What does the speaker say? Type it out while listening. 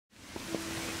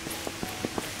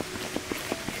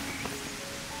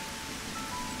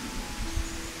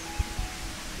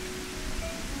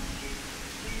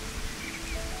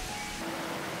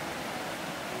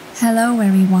Hello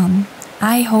everyone,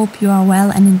 I hope you are well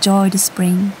and enjoy the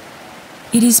spring.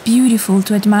 It is beautiful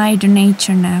to admire the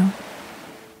nature now.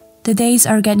 The days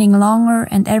are getting longer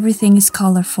and everything is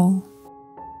colorful.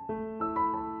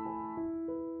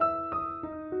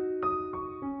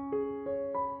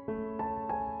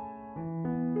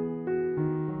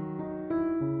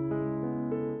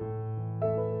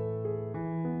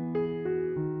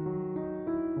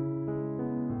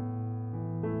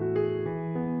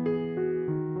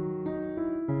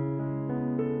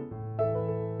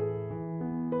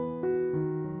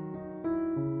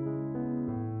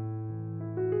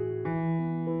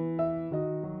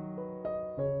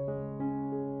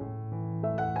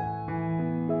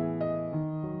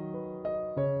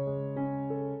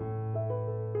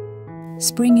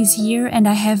 Spring is here and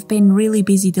I have been really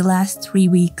busy the last 3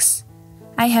 weeks.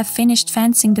 I have finished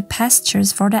fencing the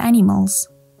pastures for the animals.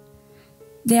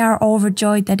 They are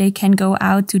overjoyed that they can go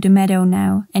out to the meadow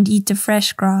now and eat the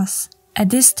fresh grass.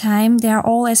 At this time, they are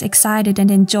all as excited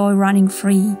and enjoy running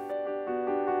free.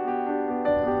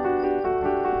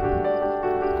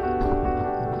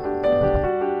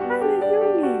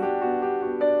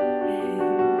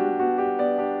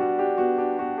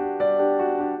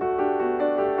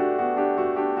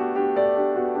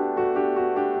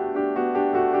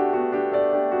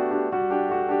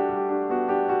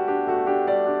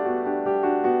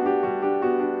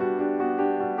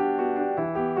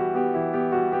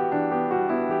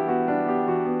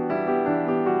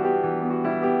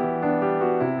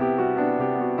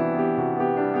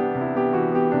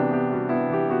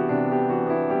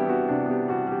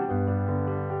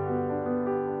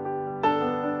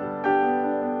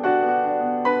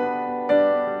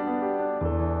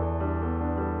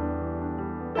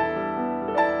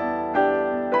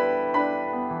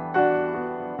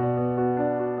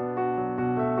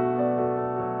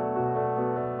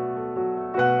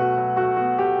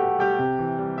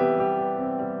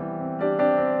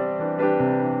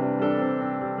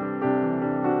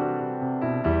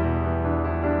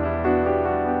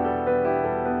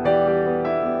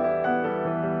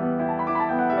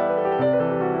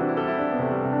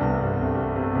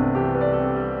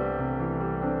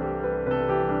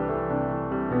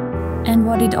 And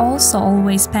what is also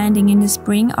always pending in the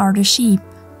spring are the sheep.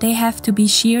 They have to be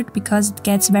sheared because it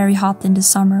gets very hot in the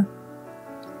summer.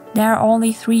 There are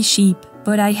only 3 sheep,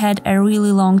 but I had a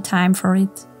really long time for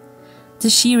it. The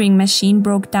shearing machine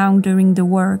broke down during the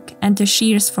work and the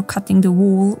shears for cutting the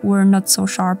wool were not so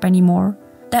sharp anymore.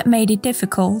 That made it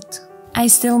difficult. I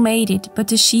still made it, but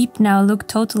the sheep now look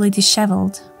totally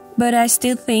disheveled. But I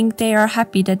still think they are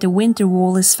happy that the winter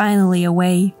wool is finally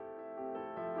away.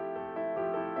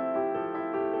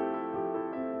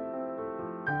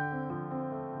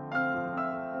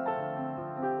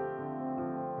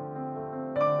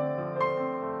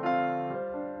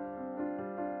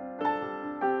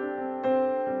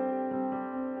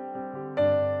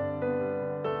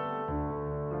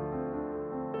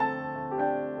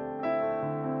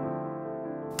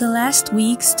 The last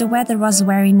weeks the weather was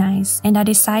very nice and I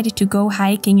decided to go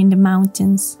hiking in the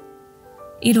mountains.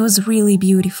 It was really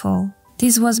beautiful.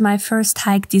 This was my first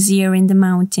hike this year in the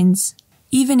mountains.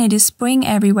 Even it is spring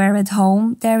everywhere at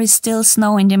home, there is still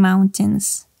snow in the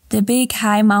mountains. The big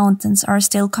high mountains are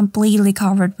still completely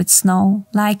covered with snow,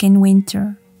 like in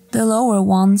winter. The lower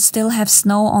ones still have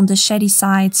snow on the shady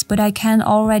sides, but I can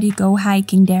already go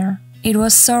hiking there. It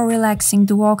was so relaxing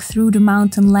to walk through the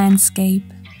mountain landscape.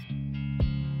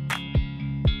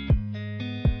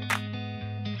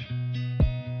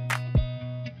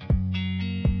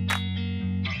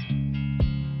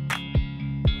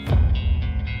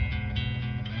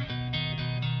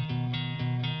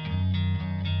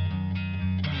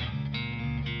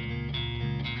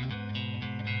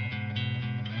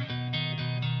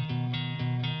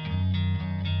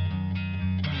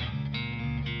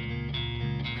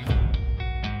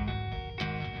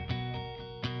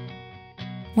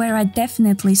 Where I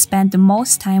definitely spent the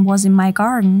most time was in my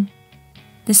garden.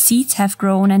 The seeds have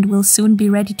grown and will soon be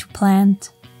ready to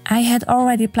plant. I had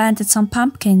already planted some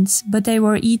pumpkins, but they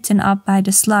were eaten up by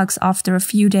the slugs after a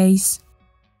few days.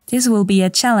 This will be a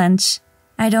challenge.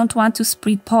 I don't want to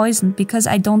spread poison because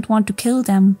I don't want to kill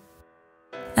them.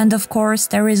 And of course,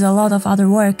 there is a lot of other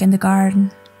work in the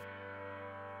garden.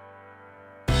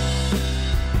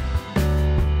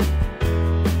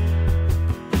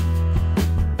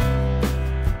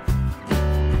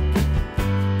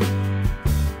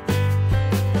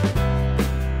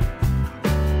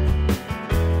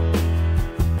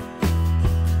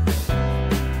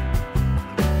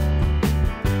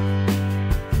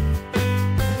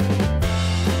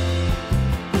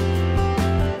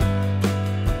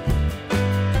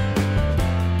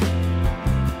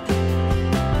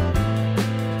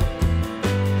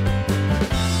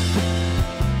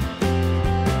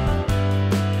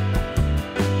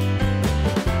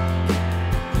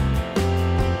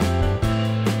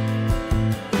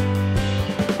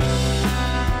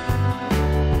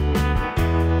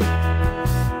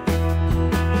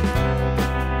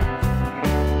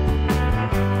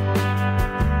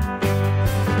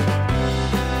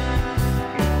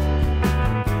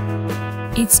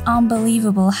 It's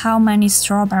unbelievable how many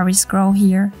strawberries grow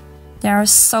here. There are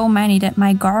so many that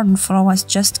my garden floor was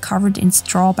just covered in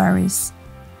strawberries.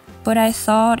 But I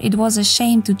thought it was a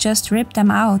shame to just rip them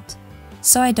out.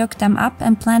 So I dug them up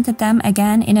and planted them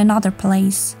again in another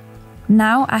place.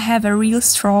 Now I have a real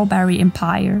strawberry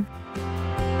empire.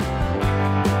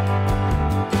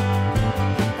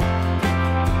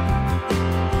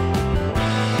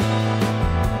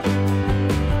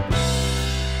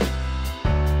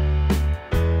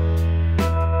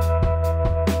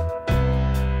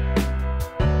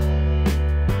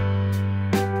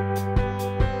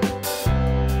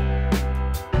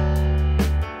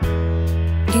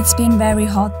 It's been very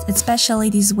hot, especially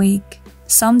this week.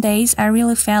 Some days I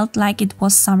really felt like it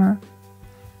was summer.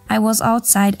 I was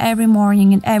outside every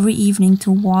morning and every evening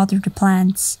to water the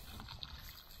plants.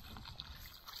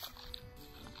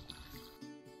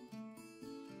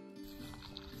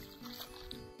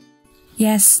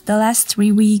 Yes, the last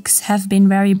 3 weeks have been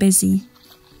very busy.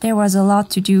 There was a lot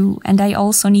to do and I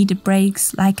also needed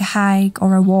breaks like a hike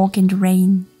or a walk in the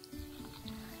rain.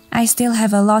 I still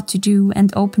have a lot to do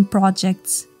and open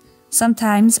projects.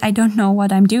 Sometimes I don't know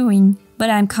what I'm doing, but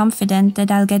I'm confident that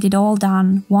I'll get it all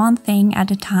done, one thing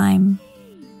at a time.